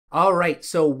Alright,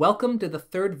 so welcome to the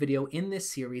third video in this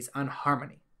series on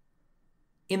harmony.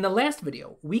 In the last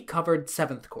video, we covered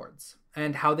seventh chords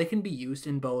and how they can be used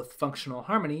in both functional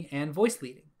harmony and voice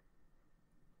leading.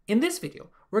 In this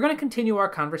video, we're going to continue our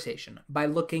conversation by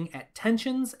looking at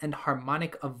tensions and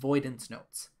harmonic avoidance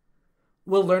notes.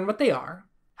 We'll learn what they are,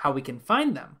 how we can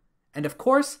find them, and of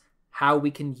course, how we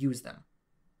can use them.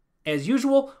 As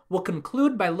usual, we'll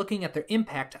conclude by looking at their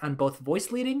impact on both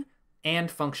voice leading and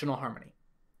functional harmony.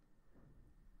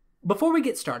 Before we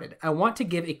get started, I want to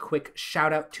give a quick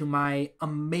shout out to my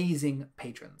amazing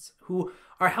patrons who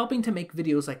are helping to make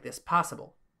videos like this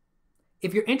possible.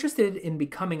 If you're interested in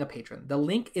becoming a patron, the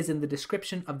link is in the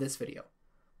description of this video.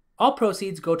 All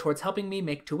proceeds go towards helping me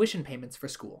make tuition payments for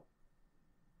school.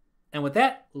 And with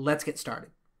that, let's get started.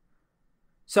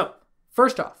 So,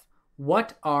 first off,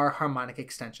 what are harmonic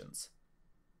extensions?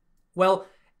 Well,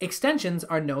 extensions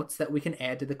are notes that we can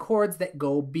add to the chords that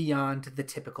go beyond the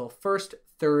typical first,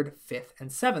 third, fifth,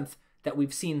 and seventh that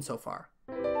we've seen so far.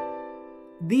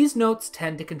 These notes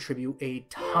tend to contribute a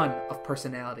ton of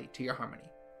personality to your harmony.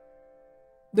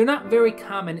 They're not very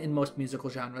common in most musical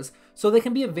genres, so they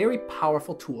can be a very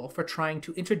powerful tool for trying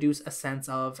to introduce a sense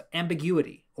of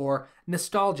ambiguity or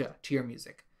nostalgia to your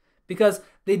music, because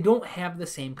they don't have the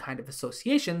same kind of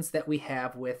associations that we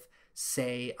have with,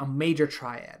 say, a major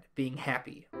triad being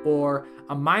happy or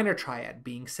a minor triad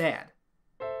being sad.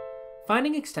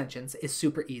 Finding extensions is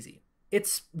super easy.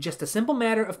 It's just a simple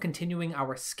matter of continuing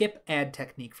our skip-add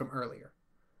technique from earlier.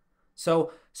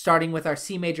 So, starting with our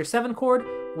C major 7 chord,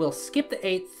 we'll skip the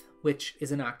 8th, which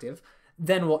is an octave,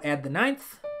 then we'll add the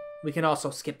 9th, we can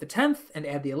also skip the 10th and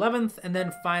add the 11th, and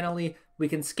then finally we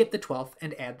can skip the 12th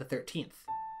and add the 13th.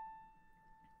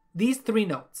 These three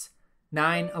notes,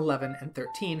 9, 11, and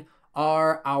 13,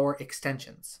 are our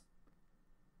extensions.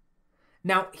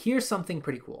 Now, here's something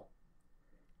pretty cool.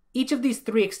 Each of these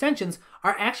three extensions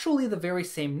are actually the very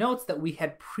same notes that we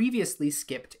had previously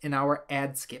skipped in our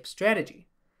add-skip strategy.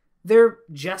 They're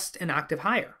just an octave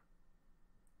higher.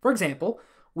 For example,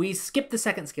 we skipped the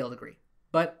second scale degree,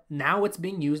 but now it's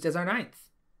being used as our 9th.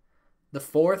 The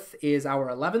 4th is our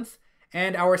 11th,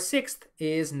 and our 6th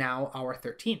is now our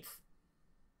 13th.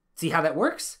 See how that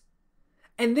works?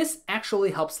 And this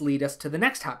actually helps lead us to the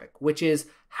next topic, which is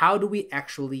how do we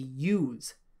actually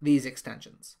use these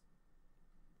extensions?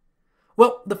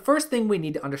 Well, the first thing we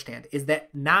need to understand is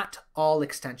that not all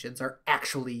extensions are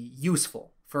actually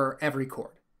useful for every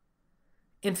chord.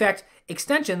 In fact,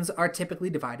 extensions are typically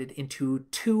divided into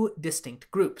two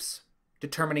distinct groups,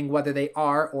 determining whether they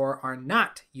are or are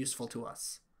not useful to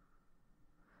us.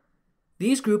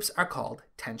 These groups are called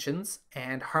tensions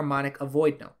and harmonic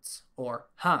avoid notes, or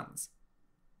HANs.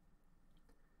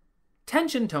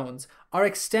 Tension tones are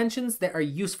extensions that are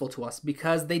useful to us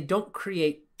because they don't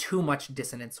create too much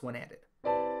dissonance when added.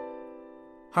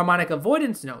 Harmonic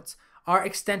avoidance notes are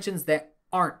extensions that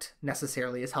aren't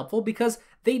necessarily as helpful because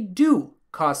they do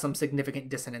cause some significant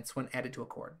dissonance when added to a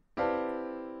chord.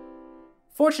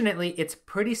 Fortunately, it's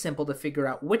pretty simple to figure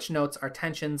out which notes are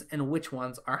tensions and which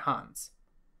ones are HANs.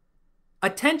 A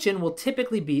tension will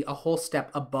typically be a whole step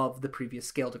above the previous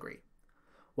scale degree,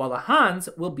 while a HANs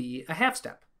will be a half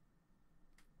step.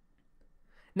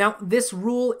 Now, this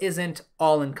rule isn't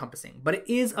all-encompassing, but it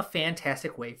is a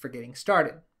fantastic way for getting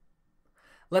started.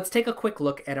 Let's take a quick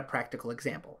look at a practical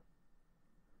example.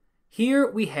 Here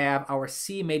we have our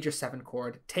C major 7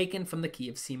 chord taken from the key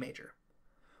of C major.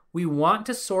 We want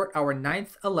to sort our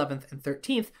 9th, 11th, and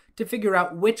 13th to figure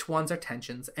out which ones are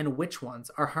tensions and which ones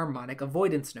are harmonic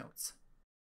avoidance notes.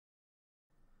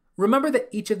 Remember that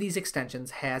each of these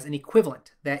extensions has an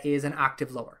equivalent that is an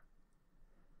octave lower.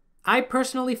 I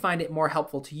personally find it more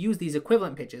helpful to use these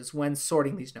equivalent pitches when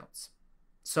sorting these notes.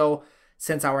 So,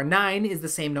 since our 9 is the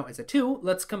same note as a 2,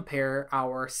 let's compare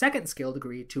our second scale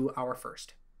degree to our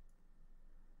first.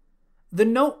 The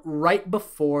note right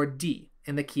before D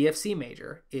in the key of C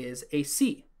major is a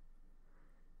C.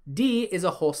 D is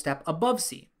a whole step above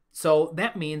C, so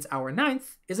that means our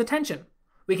 9th is a tension.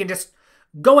 We can just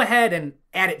go ahead and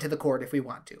add it to the chord if we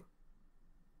want to.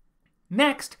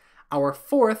 Next, our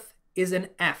 4th is an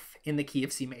F in the key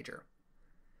of C major.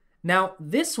 Now,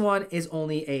 this one is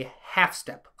only a half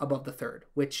step above the 3rd,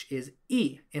 which is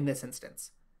E in this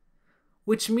instance,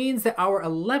 which means that our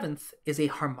 11th is a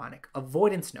harmonic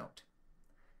avoidance note.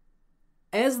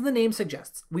 As the name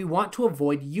suggests, we want to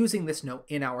avoid using this note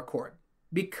in our chord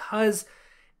because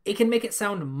it can make it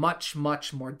sound much,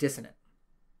 much more dissonant.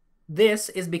 This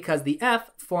is because the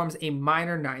F forms a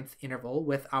minor 9th interval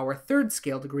with our 3rd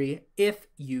scale degree if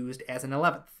used as an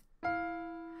 11th.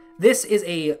 This is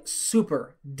a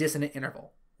super dissonant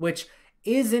interval, which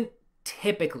isn't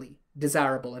typically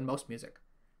desirable in most music.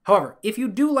 However, if you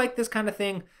do like this kind of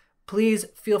thing, please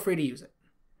feel free to use it.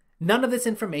 None of this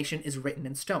information is written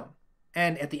in stone,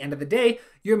 and at the end of the day,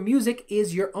 your music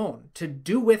is your own to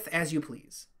do with as you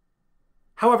please.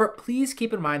 However, please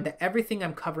keep in mind that everything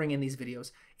I'm covering in these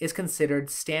videos is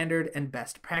considered standard and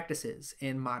best practices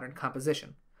in modern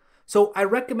composition. So I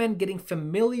recommend getting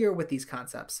familiar with these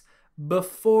concepts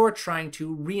before trying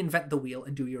to reinvent the wheel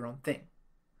and do your own thing.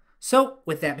 So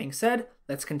with that being said,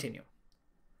 let's continue.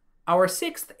 Our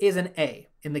sixth is an A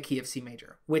in the key of C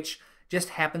major, which just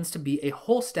happens to be a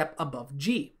whole step above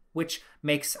G, which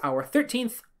makes our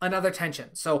 13th another tension.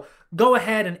 So go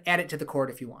ahead and add it to the chord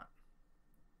if you want.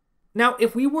 Now,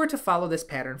 if we were to follow this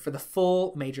pattern for the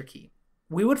full major key,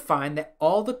 we would find that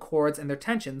all the chords and their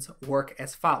tensions work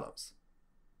as follows.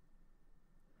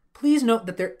 Please note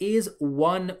that there is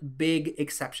one big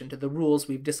exception to the rules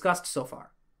we've discussed so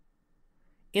far.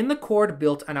 In the chord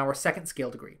built on our second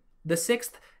scale degree, the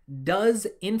sixth does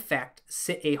in fact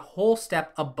sit a whole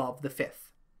step above the fifth.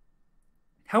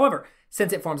 However,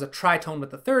 since it forms a tritone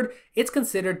with the third, it's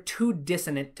considered too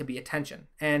dissonant to be a tension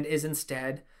and is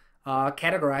instead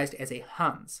categorized as a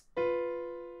Hans.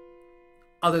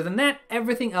 Other than that,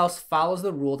 everything else follows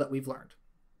the rule that we've learned.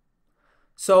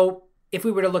 So if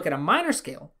we were to look at a minor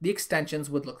scale, the extensions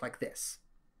would look like this.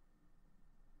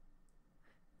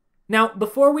 Now,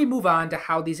 before we move on to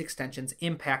how these extensions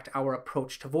impact our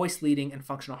approach to voice leading and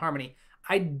functional harmony,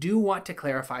 I do want to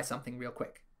clarify something real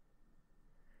quick.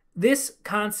 This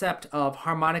concept of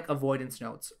harmonic avoidance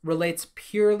notes relates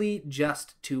purely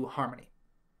just to harmony.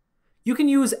 You can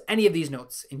use any of these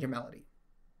notes in your melody,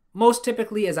 most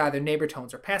typically as either neighbor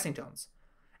tones or passing tones,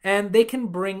 and they can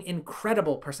bring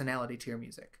incredible personality to your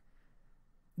music.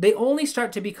 They only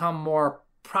start to become more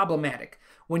problematic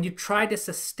when you try to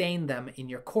sustain them in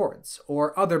your chords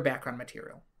or other background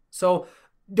material. So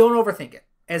don't overthink it.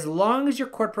 As long as your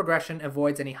chord progression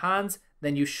avoids any Hans,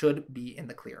 then you should be in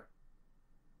the clear.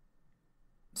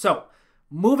 So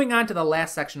moving on to the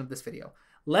last section of this video,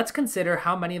 let's consider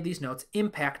how many of these notes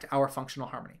impact our functional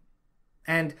harmony.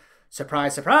 And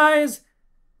surprise, surprise,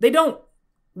 they don't.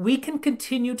 We can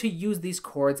continue to use these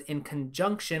chords in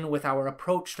conjunction with our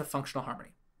approach to functional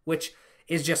harmony, which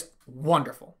is just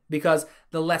wonderful because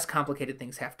the less complicated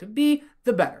things have to be,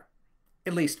 the better,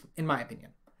 at least in my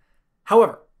opinion.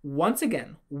 However, once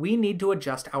again, we need to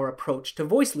adjust our approach to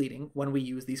voice leading when we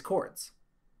use these chords.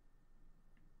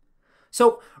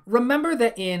 So remember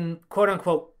that in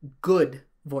quote-unquote good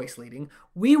voice leading,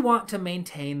 we want to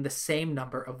maintain the same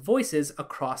number of voices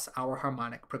across our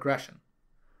harmonic progression.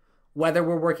 Whether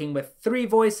we're working with 3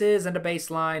 voices and a bass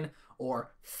line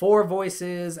or 4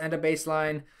 voices and a bass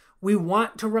line, we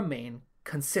want to remain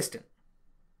consistent.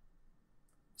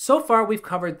 So far, we've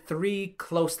covered 3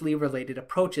 closely related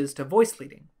approaches to voice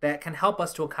leading that can help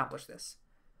us to accomplish this.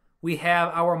 We have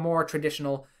our more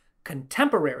traditional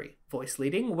contemporary voice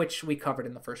leading, which we covered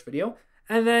in the first video,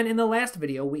 and then in the last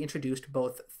video, we introduced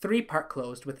both 3-part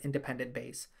closed with independent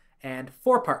bass and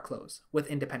 4-part close with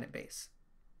independent bass.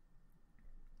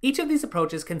 Each of these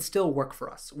approaches can still work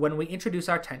for us when we introduce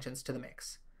our tensions to the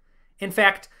mix. In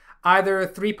fact, either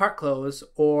 3-part close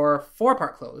or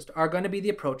 4-part closed are going to be the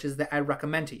approaches that I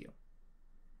recommend to you.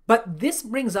 But this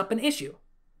brings up an issue.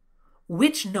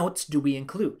 Which notes do we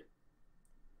include?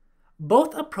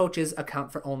 Both approaches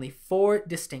account for only 4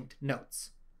 distinct notes.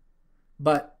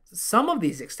 But some of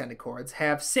these extended chords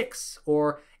have 6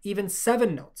 or even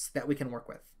 7 notes that we can work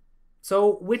with.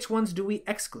 So which ones do we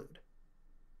exclude?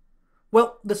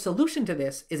 Well, the solution to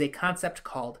this is a concept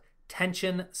called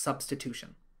tension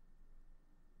substitution.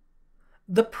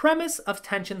 The premise of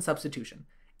tension substitution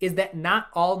is that not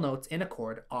all notes in a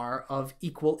chord are of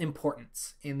equal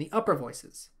importance in the upper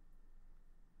voices.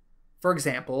 For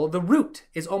example, the root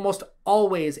is almost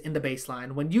always in the bass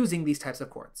line when using these types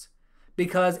of chords,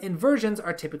 because inversions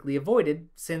are typically avoided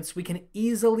since we can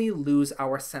easily lose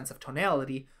our sense of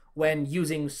tonality when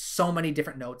using so many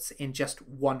different notes in just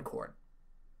one chord.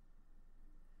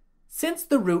 Since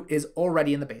the root is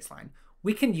already in the bass line,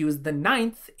 we can use the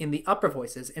 9th in the upper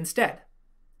voices instead,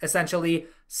 essentially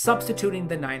substituting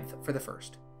the 9th for the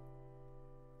 1st.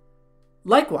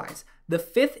 Likewise, the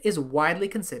 5th is widely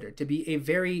considered to be a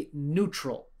very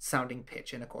neutral sounding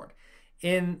pitch in a chord,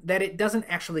 in that it doesn't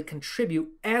actually contribute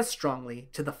as strongly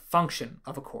to the function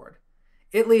of a chord,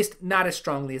 at least not as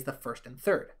strongly as the 1st and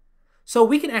 3rd. So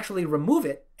we can actually remove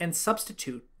it and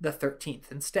substitute the 13th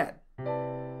instead.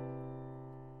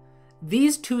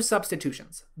 These 2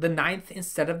 substitutions, the 9th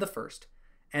instead of the 1st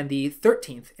and the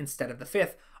 13th instead of the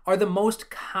 5th, are the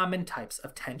most common types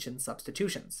of tension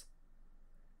substitutions.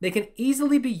 They can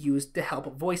easily be used to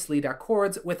help voice lead our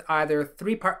chords with either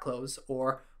 3-part close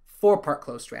or 4-part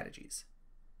close strategies.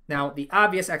 Now, the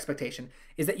obvious expectation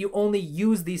is that you only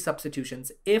use these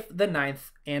substitutions if the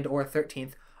 9th and or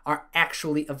 13th are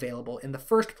actually available in the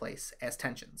first place as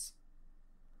tensions.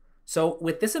 So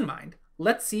with this in mind,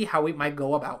 let's see how we might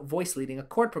go about voice leading a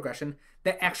chord progression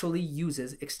that actually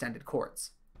uses extended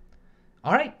chords.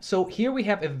 All right, so here we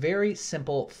have a very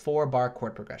simple 4-bar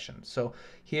chord progression. So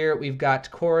here we've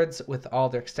got chords with all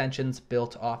their extensions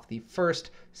built off the 1st,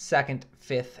 2nd,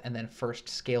 5th, and then 1st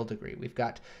scale degree. We've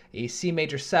got a C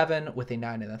major 7 with a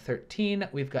 9 and a 13.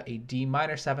 We've got a D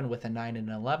minor 7 with a 9 and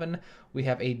an 11. We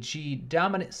have a G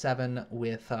dominant 7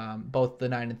 with both the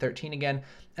 9 and 13 again.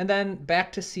 And then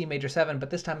back to C major 7, but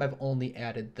this time I've only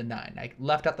added the 9. I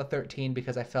left out the 13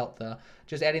 because I felt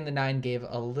just adding the 9 gave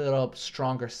a little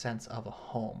stronger sense of a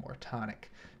home or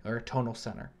tonic or tonal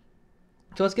center.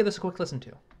 So let's give this a quick listen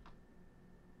to.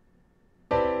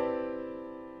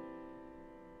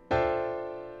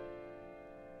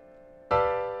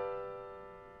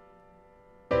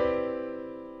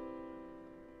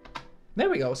 There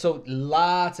we go. So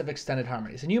lots of extended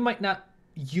harmonies. And you might not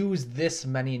use this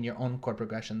many in your own chord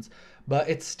progressions, but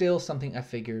it's still something I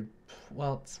figured,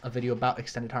 well, it's a video about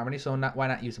extended harmony, so why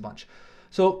not use a bunch?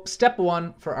 So step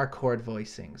 1 for our chord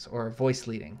voicings or voice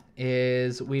leading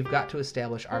is we've got to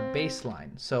establish our bass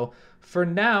line. So for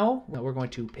now, we're going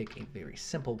to pick a very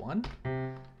simple one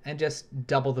and just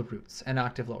double the roots an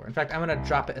octave lower. In fact, I'm going to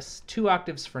drop it as 2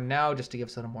 octaves for now just to give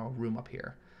us a little more room up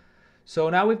here.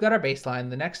 So now we've got our bass line.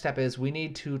 The next step is we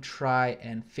need to try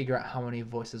and figure out how many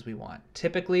voices we want.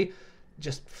 Typically,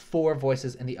 just 4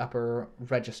 voices in the upper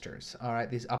registers, all right,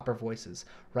 these upper voices.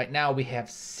 Right now we have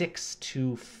 6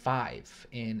 to 5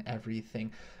 in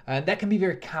everything. And that can be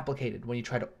very complicated when you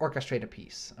try to orchestrate a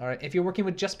piece, all right? If you're working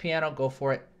with just piano, go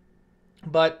for it.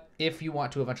 But if you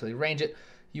want to eventually arrange it,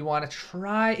 you want to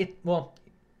try it, well,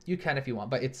 you can if you want,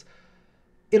 but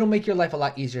it'll make your life a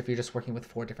lot easier if you're just working with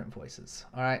 4 different voices.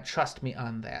 All right, trust me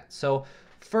on that. So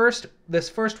this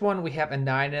first one, we have a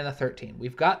 9 and a 13.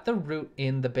 We've got the root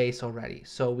in the bass already,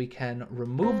 so we can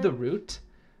remove the root,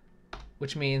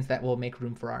 which means that we'll make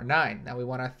room for our 9. Now we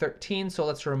want our 13, so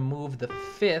let's remove the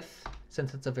 5th,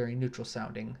 since it's a very neutral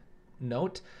sounding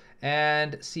note,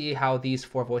 and see how these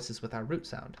 4 voices with our root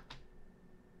sound.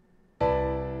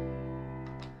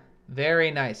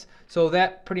 Very nice. So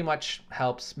that pretty much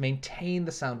helps maintain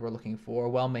the sound we're looking for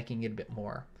while making it a bit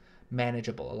more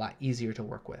manageable, a lot easier to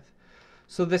work with.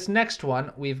 So this next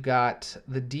one, we've got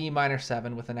the D minor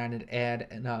 7 with an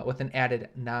added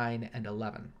 9 and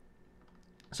 11.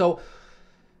 So,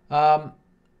 I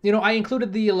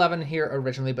included the 11 here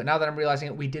originally, but now that I'm realizing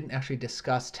it, we didn't actually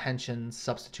discuss tension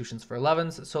substitutions for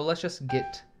 11s. So let's just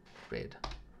get rid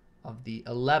of the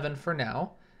 11 for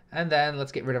now. And then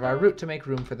let's get rid of our root to make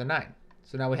room for the 9.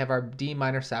 So now we have our D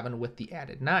minor 7 with the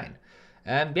added 9.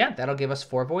 And yeah, that'll give us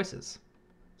 4 voices.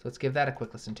 So let's give that a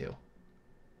quick listen to.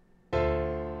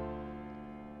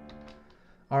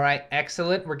 All right,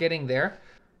 excellent. We're getting there.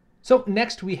 So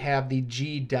next we have the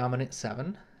G dominant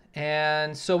 7.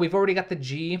 And so we've already got the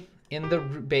G in the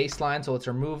bass line, so let's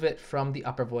remove it from the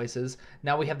upper voices.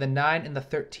 Now we have the 9 and the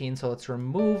 13, so let's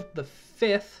remove the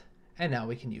 5th. And now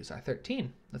we can use our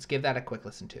 13. Let's give that a quick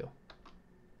listen to.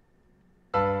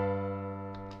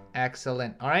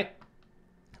 Excellent. All right.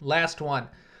 Last one.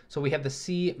 So we have the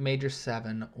C major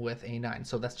 7 with a 9.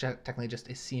 So that's technically just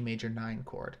a C major 9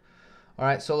 chord. All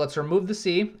right. So let's remove the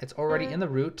C. It's already in the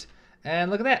root. And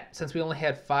look at that. Since we only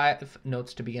had 5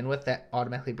 notes to begin with, that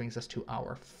automatically brings us to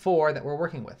our 4 that we're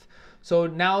working with. So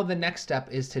now the next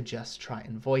step is to just try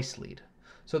and voice lead.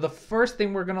 So the first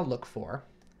thing we're going to look for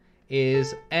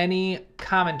is any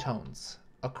common tones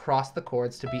across the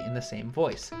chords to be in the same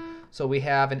voice. So we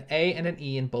have an A and an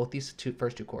E in both these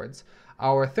first two chords.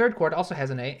 Our third chord also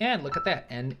has an A, and look at that,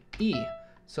 an E.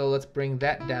 So let's bring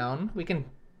that down. We can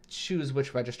choose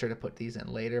which register to put these in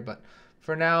later, but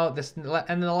for now, and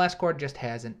then the last chord just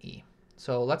has an E.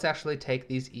 So let's actually take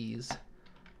these E's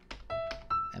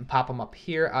and pop them up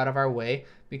here out of our way,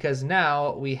 because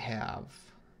now we have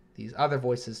these other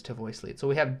voices to voice lead. So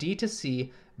we have D to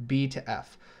C, B to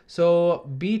F. So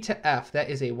B to F, that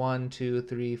is a 1, 2,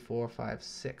 3, 4, 5,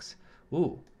 6.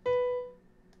 Ooh.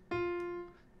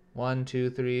 1, 2,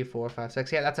 3, 4, 5,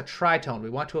 6. Yeah, that's a tritone. We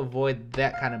want to avoid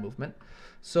that kind of movement.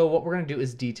 So what we're going to do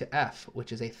is D to F,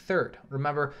 which is a third.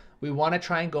 Remember, we want to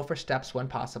try and go for steps when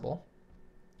possible,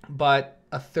 but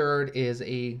a third is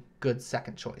a good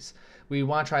second choice. We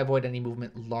want to try avoid any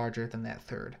movement larger than that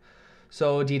third.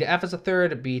 So D to F is a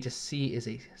third, B to C is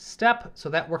a step, so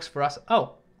that works for us.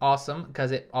 Oh, awesome,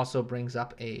 because it also brings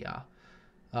up a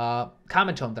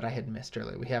common tone that I had missed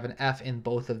earlier. We have an F in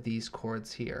both of these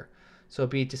chords here. So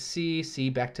B to C, C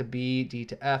back to B, D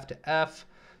to F to F.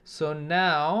 So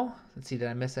now, let's see, did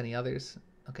I miss any others?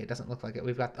 Okay, it doesn't look like it.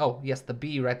 We've got, oh, yes, the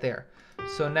B right there.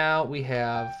 So now we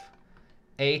have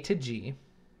A to G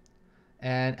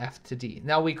and F to D.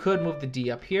 Now we could move the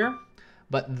D up here,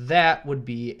 but that would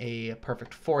be a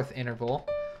perfect fourth interval,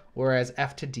 whereas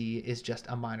F to D is just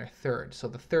a minor third. So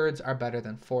the thirds are better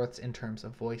than fourths in terms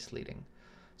of voice leading.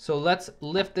 So let's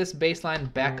lift this bass line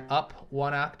back up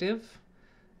one octave,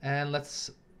 and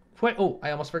let's quit. Oh, I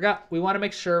almost forgot. We want to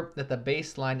make sure that the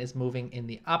bass line is moving in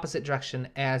the opposite direction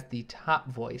as the top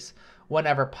voice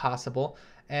whenever possible.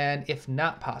 And if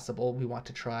not possible, we want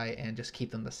to try and just keep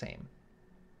them the same.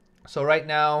 So right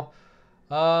now,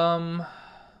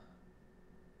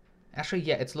 actually,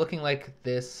 yeah, it's looking like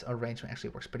this arrangement actually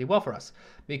works pretty well for us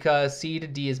because C to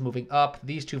D is moving up.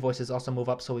 These two voices also move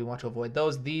up, so we want to avoid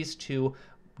those. These two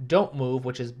don't move,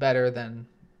 which is better than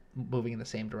moving in the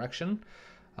same direction.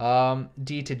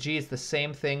 D to G is the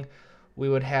same thing. We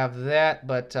would have that,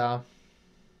 but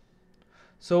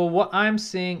so what I'm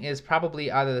seeing is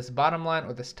probably either this bottom line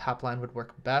or this top line would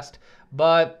work best,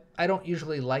 but I don't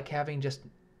usually like having just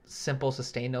simple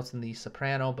sustain notes in the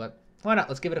soprano, but why not?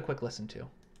 Let's give it a quick listen to.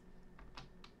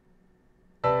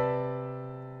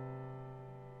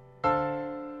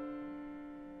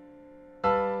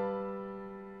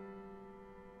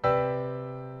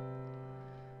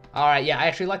 All right, yeah, I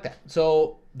actually like that.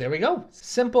 So there we go.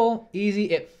 Simple,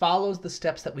 easy. It follows the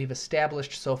steps that we've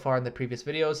established so far in the previous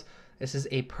videos. This is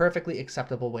a perfectly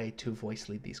acceptable way to voice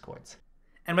lead these chords.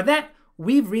 And with that,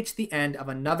 we've reached the end of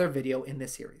another video in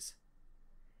this series.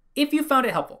 If you found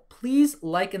it helpful, please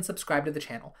like and subscribe to the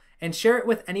channel and share it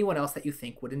with anyone else that you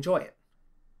think would enjoy it.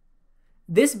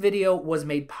 This video was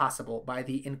made possible by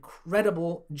the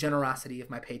incredible generosity of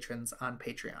my patrons on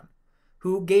Patreon,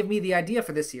 who gave me the idea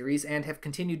for this series and have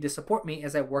continued to support me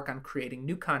as I work on creating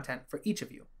new content for each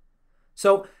of you.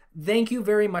 So thank you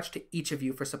very much to each of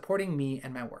you for supporting me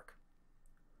and my work.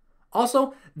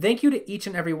 Also, thank you to each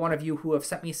and every one of you who have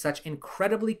sent me such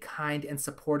incredibly kind and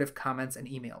supportive comments and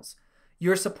emails.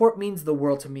 Your support means the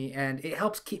world to me, and it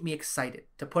helps keep me excited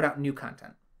to put out new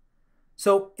content.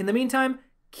 So in the meantime,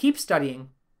 keep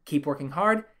studying, keep working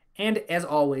hard, and as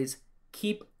always,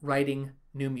 keep writing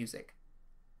new music.